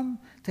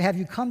to have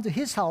you come to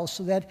his house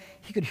so that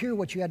he could hear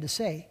what you had to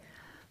say."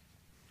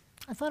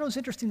 I thought it was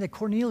interesting that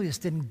Cornelius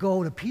didn't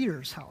go to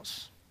Peter's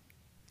house.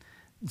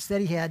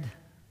 Instead,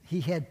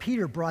 he had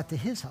Peter brought to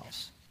his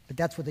house. But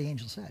that's what the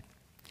angel said.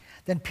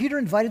 Then Peter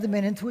invited the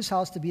men into his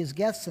house to be his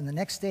guests, and the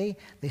next day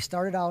they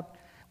started out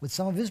with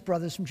some of his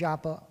brothers from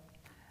Joppa.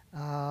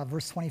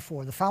 Verse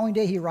 24. The following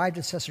day he arrived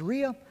at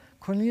Caesarea.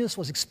 Cornelius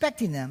was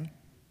expecting them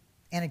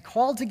and had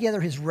called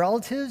together his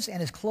relatives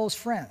and his close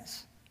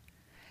friends.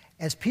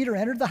 As Peter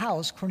entered the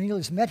house,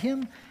 Cornelius met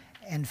him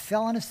and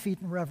fell on his feet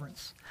in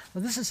reverence.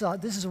 Now, this is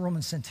a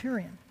Roman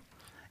centurion,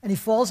 and he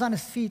falls on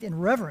his feet in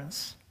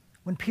reverence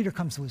when Peter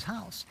comes to his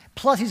house.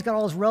 Plus, he's got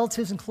all his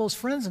relatives and close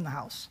friends in the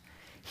house.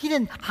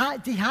 How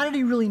did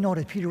he really know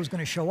that Peter was going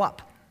to show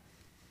up?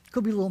 It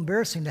could be a little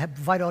embarrassing to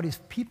invite all these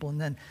people and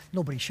then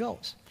nobody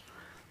shows.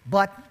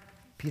 But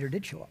Peter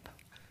did show up.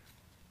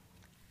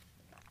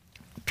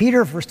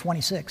 Peter, verse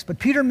 26, but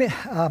Peter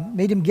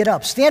made him get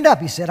up. "Stand up,"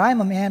 he said. "I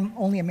am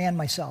only a man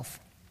myself."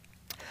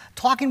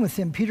 Talking with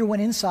him, Peter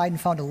went inside and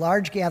found a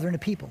large gathering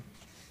of people.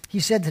 He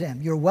said to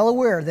them, "You're well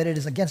aware that it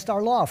is against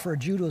our law for a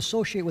Jew to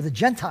associate with a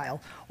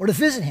Gentile or to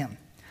visit him.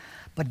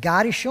 But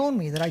God has shown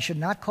me that I should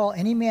not call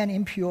any man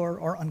impure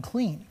or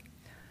unclean.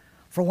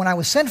 For when I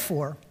was sent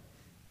for,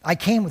 I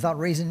came without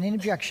raising any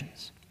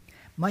objections.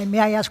 May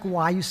I ask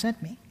why you sent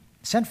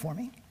for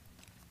me?"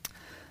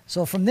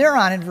 So from there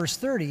on in verse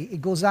 30,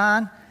 it goes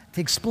on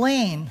to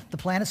explain the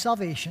plan of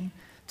salvation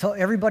to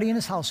everybody in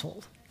his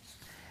household.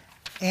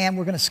 And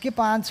we're going to skip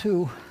on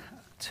to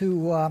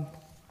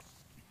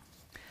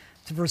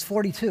verse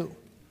 42.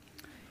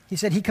 He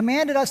said, "He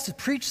commanded us to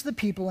preach to the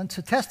people and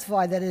to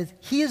testify that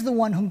he is the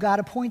one whom God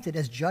appointed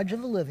as judge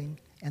of the living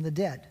and the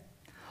dead.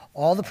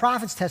 All the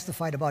prophets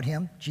testified about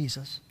him,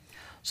 Jesus,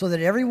 so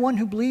that everyone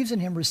who believes in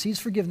him receives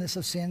forgiveness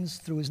of sins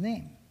through his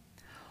name."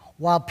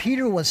 While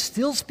Peter was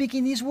still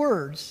speaking these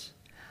words,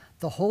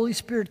 the Holy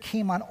Spirit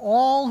came on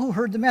all who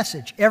heard the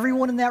message.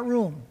 Everyone in that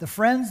room, the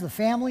friends, the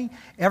family,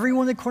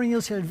 everyone that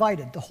Cornelius had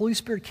invited, the Holy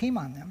Spirit came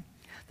on them.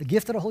 The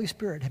gift of the Holy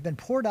Spirit had been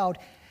poured out.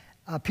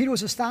 Peter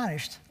was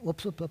astonished.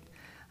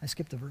 I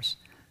skipped a verse.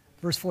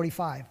 Verse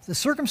 45. The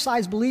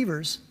circumcised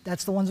believers,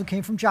 that's the ones who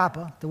came from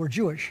Joppa, that were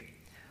Jewish,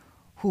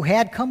 who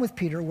had come with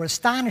Peter, were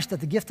astonished that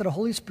the gift of the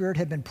Holy Spirit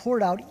had been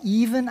poured out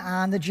even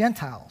on the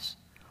Gentiles,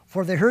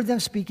 for they heard them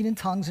speaking in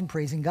tongues and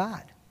praising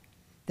God.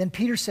 Then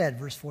Peter said,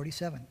 verse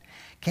 47,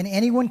 "Can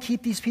anyone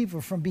keep these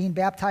people from being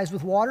baptized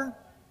with water?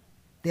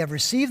 They have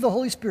received the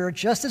Holy Spirit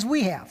just as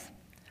we have."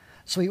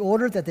 So he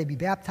ordered that they be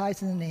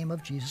baptized in the name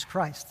of Jesus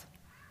Christ.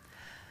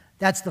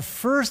 That's the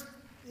first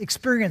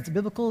experience, the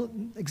biblical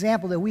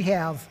example that we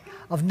have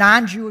of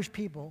non-Jewish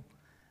people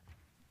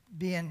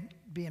being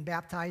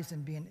baptized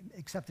and being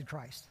accepted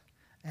Christ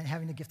and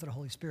having the gift of the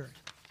Holy Spirit.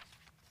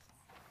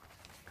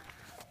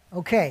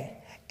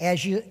 Okay,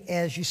 as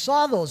you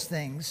saw those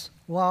things,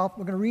 well,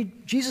 we're going to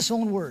read Jesus'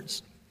 own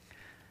words.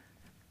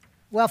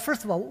 Well,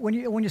 first of all,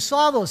 when you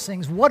saw those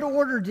things, what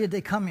order did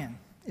they come in?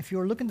 If you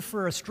were looking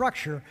for a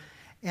structure,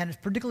 and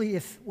particularly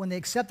when they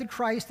accepted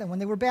Christ and when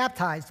they were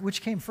baptized,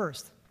 which came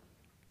first?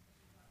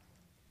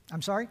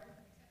 I'm sorry?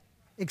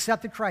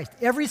 Accepted Christ.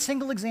 Every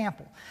single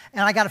example.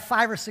 And I got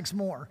 5 or 6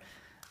 more,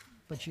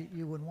 but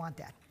you wouldn't want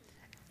that.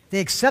 They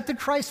accepted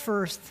Christ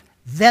first,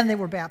 Then they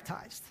were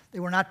baptized. They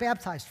were not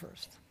baptized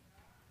first.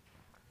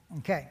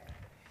 Okay.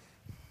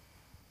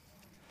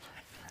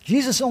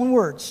 Jesus' own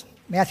words,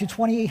 Matthew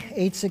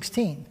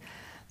 28:16.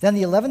 Then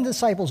the 11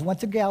 disciples went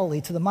to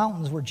Galilee, to the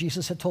mountains where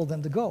Jesus had told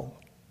them to go.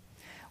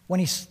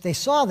 When they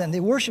saw them, they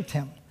worshipped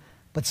him,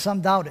 but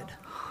some doubted.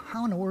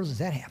 How in the world does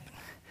that happen?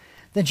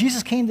 Then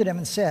Jesus came to them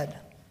and said,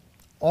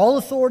 all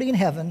authority in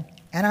heaven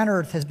and on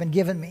earth has been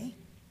given me.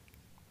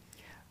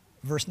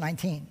 Verse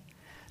 19.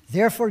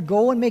 Therefore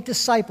go and make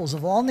disciples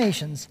of all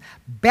nations,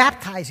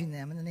 baptizing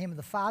them in the name of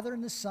the Father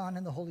and the Son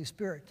and the Holy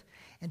Spirit,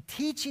 and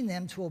teaching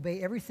them to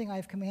obey everything I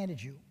have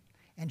commanded you.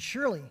 And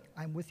surely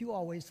I'm with you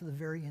always to the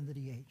very end of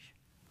the age.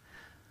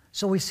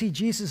 So we see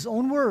Jesus'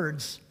 own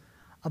words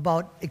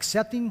about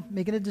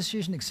making a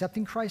decision,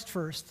 accepting Christ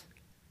first,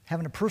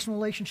 having a personal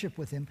relationship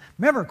with him.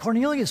 Remember,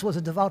 Cornelius was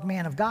a devout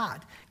man of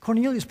God.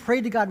 Cornelius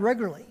prayed to God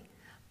regularly,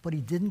 but he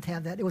didn't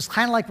have that. It was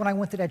kind of like when I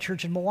went to that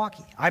church in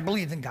Milwaukee. I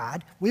believed in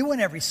God. We went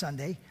every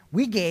Sunday.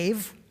 We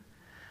gave,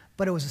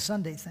 but it was a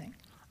Sunday thing.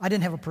 I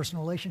didn't have a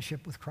personal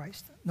relationship with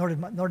Christ, nor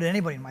did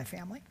anybody in my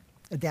family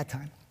at that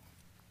time.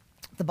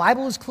 The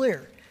Bible is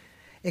clear.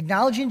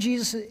 Acknowledging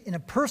Jesus in a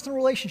personal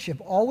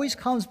relationship always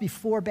comes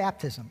before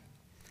baptism.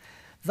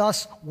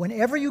 Thus,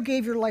 whenever you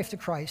gave your life to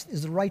Christ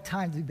is the right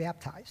time to be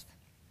baptized.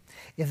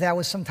 If that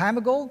was some time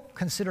ago,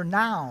 consider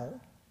now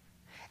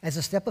as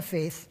a step of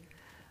faith,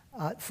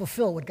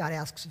 fulfill what God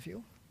asks of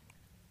you.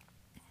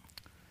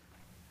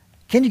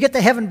 Can you get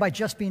to heaven by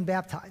just being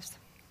baptized?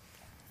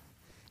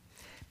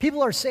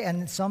 People are saying,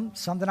 and some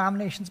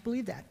denominations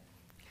believe that.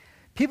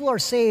 People are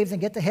saved and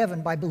get to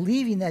heaven by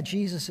believing that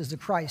Jesus is the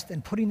Christ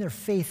and putting their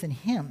faith in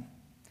him.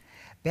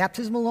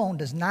 Baptism alone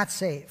does not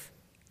save.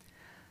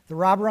 The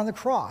robber on the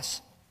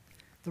cross,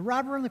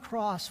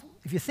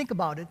 if you think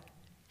about it,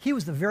 he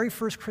was the very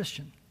first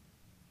Christian.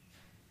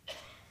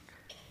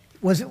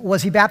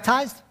 Was he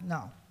baptized?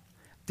 No.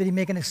 Did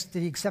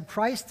he accept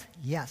Christ?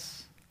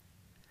 Yes.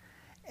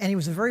 And he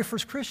was the very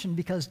first Christian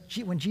because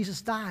when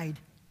Jesus died,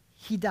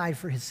 he died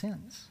for his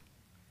sins.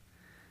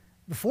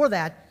 Before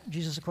that,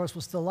 Jesus, of course,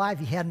 was still alive.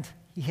 He hadn't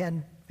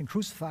been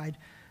crucified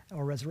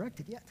or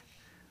resurrected yet.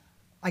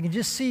 I can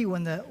just see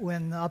when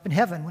up in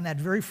heaven, when that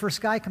very first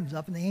guy comes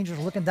up and the angels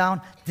are looking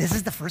down, this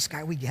is the first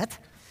guy we get,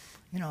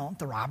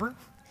 the robber.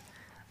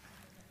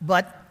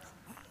 But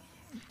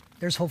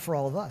there's hope for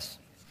all of us.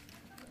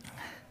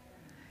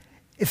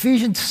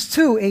 Ephesians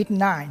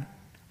 2:8-9.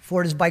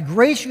 For it is by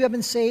grace you have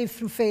been saved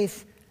through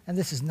faith, and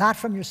this is not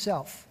from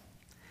yourself.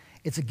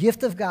 It's a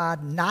gift of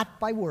God, not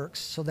by works,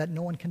 so that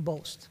no one can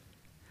boast.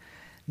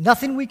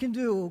 Nothing we can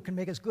do can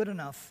make us good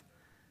enough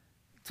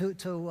to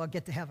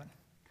get to heaven.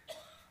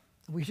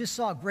 We just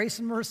saw grace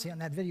and mercy on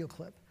that video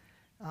clip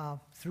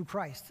through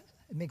Christ.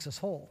 It makes us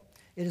whole.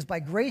 It is by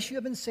grace you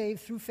have been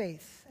saved through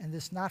faith, and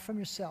this not from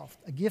yourself.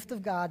 A gift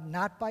of God,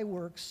 not by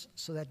works,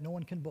 so that no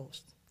one can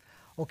boast.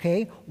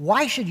 Okay,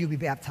 why should you be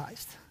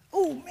baptized?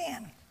 Oh,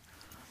 man,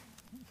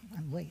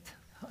 I'm late.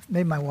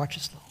 Maybe my watch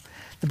is slow.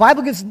 The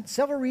Bible gives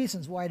several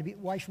reasons why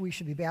we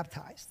should be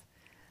baptized.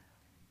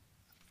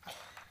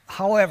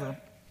 However,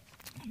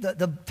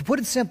 to put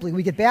it simply,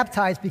 we get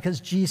baptized because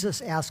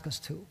Jesus asked us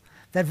to.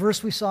 That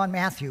verse we saw in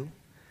Matthew,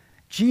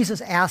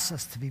 Jesus asked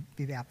us to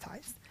be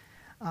baptized.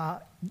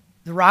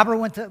 The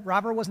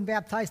robber wasn't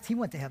baptized; he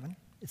went to heaven.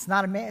 It's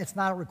not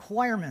a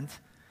requirement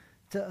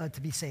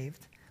to be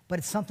saved, but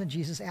it's something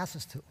Jesus asked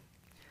us to.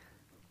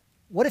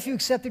 What if you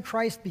accepted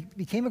Christ,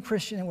 became a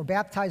Christian, and were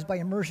baptized by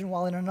immersion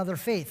while in another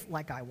faith,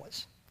 like I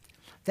was?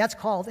 That's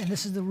called, and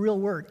this is the real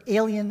word,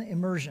 alien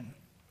immersion.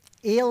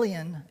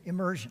 Alien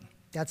immersion.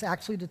 That's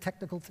actually the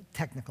technical.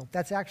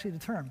 That's actually the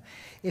term.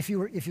 If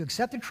you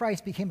accepted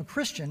Christ, became a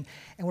Christian,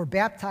 and were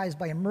baptized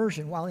by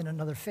immersion while in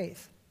another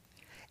faith.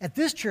 At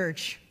this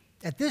church,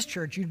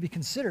 you'd be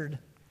considered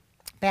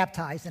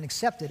baptized and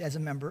accepted as a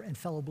member and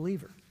fellow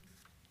believer.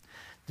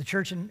 The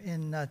church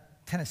in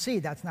Tennessee,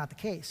 that's not the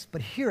case.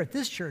 But here at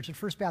this church, at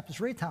First Baptist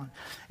Raytown,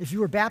 if you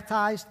were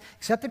baptized,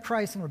 accepted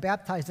Christ, and were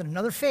baptized in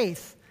another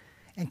faith,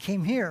 and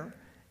came here,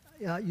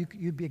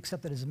 you'd be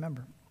accepted as a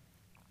member.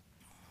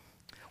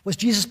 Was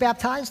Jesus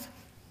baptized?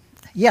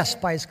 Yes,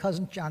 by his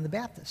cousin John the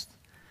Baptist.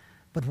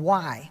 But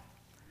why?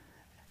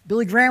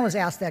 Billy Graham was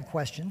asked that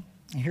question,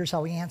 and here's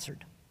how he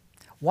answered.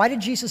 Why did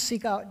Jesus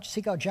seek out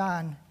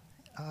John,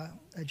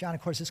 John,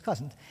 of course, his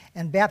cousin,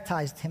 and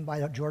baptized him by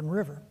the Jordan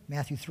River?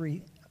 Matthew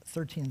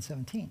 3:13 and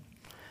 17.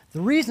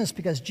 The reason is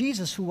because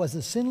Jesus, who was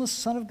the sinless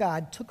Son of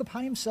God, took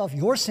upon himself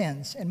your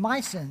sins and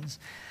my sins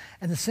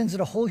and the sins of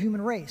the whole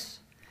human race.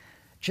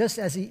 Just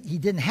as he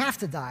didn't have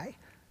to die,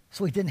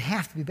 so he didn't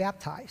have to be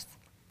baptized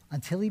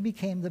until he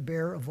became the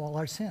bearer of all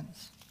our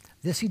sins.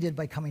 This he did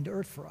by coming to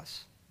earth for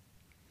us.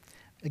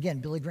 Again,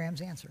 Billy Graham's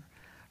answer.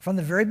 From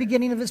the very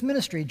beginning of his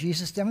ministry,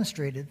 Jesus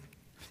demonstrated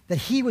that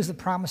he was the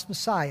promised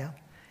Messiah,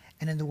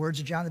 and in the words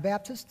of John the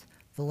Baptist,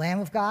 the Lamb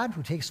of God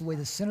who takes away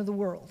the sin of the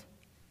world.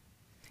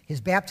 His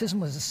baptism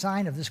was a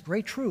sign of this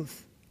great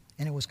truth,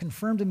 and it was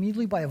confirmed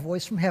immediately by a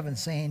voice from heaven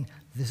saying,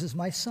 "This is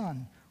my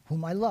Son,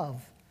 whom I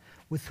love,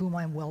 with whom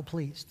I am well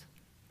pleased."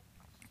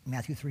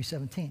 Matthew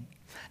 3:17.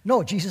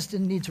 No, Jesus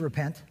didn't need to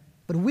repent,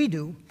 but we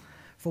do,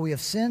 for we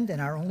have sinned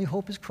and our only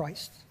hope is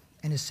Christ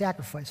and his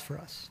sacrifice for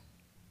us.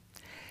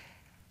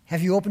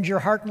 Have you opened your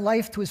heart and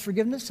life to his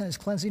forgiveness and his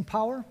cleansing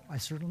power? I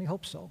certainly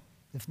hope so.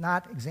 If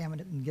not, examine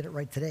it and get it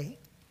right today.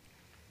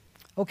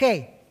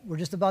 Okay, we're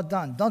just about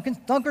done. Dunk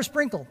or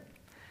sprinkle?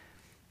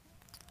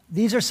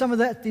 These are some of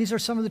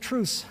the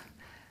truths.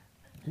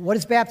 What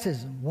is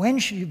baptism? When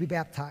should you be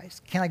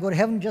baptized? Can I go to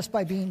heaven just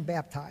by being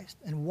baptized?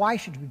 And why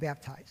should you be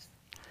baptized?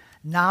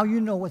 Now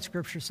you know what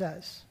Scripture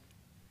says.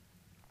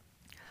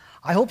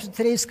 I hope that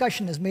today's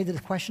discussion has made the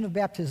question of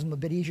baptism a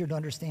bit easier to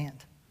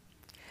understand.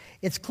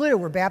 It's clear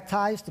we're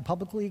baptized to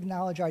publicly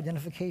acknowledge our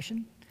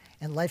identification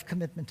and life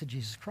commitment to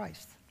Jesus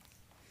Christ.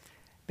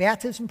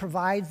 Baptism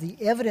provides the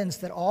evidence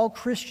that all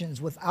Christians,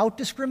 without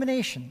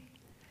discrimination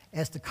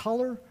as to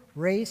color,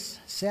 race,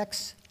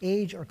 sex,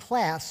 age, or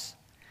class,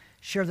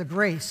 share the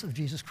grace of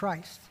Jesus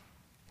Christ.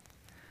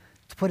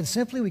 To put it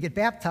simply, we get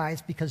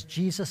baptized because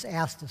Jesus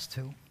asked us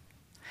to.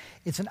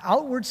 It's an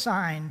outward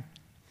sign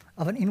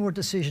of an inward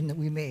decision that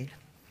we made.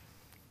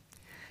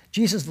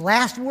 Jesus'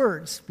 last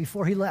words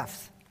before he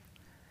left: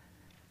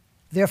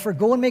 therefore,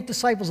 go and make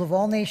disciples of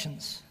all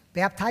nations,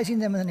 baptizing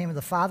them in the name of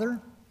the Father,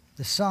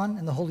 the Son,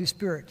 and the Holy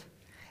Spirit,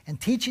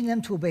 and teaching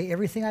them to obey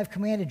everything I've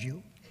commanded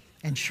you.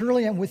 And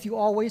surely I'm with you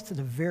always to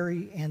the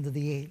very end of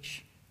the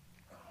age.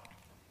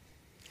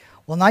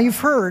 Well, now you've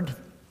heard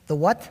the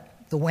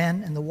what, the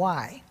when, and the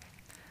why.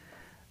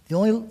 The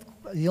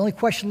only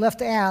question left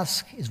to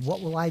ask is,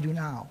 what will I do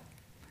now?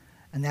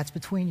 And that's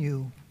between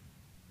you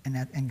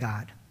and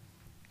God.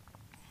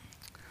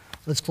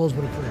 Let's close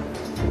with a prayer.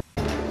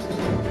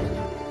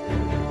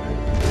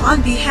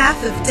 On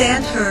behalf of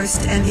Dan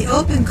Hurst and the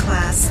Open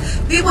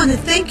Class, we want to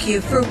thank you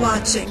for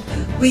watching.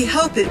 We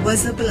hope it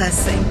was a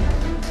blessing.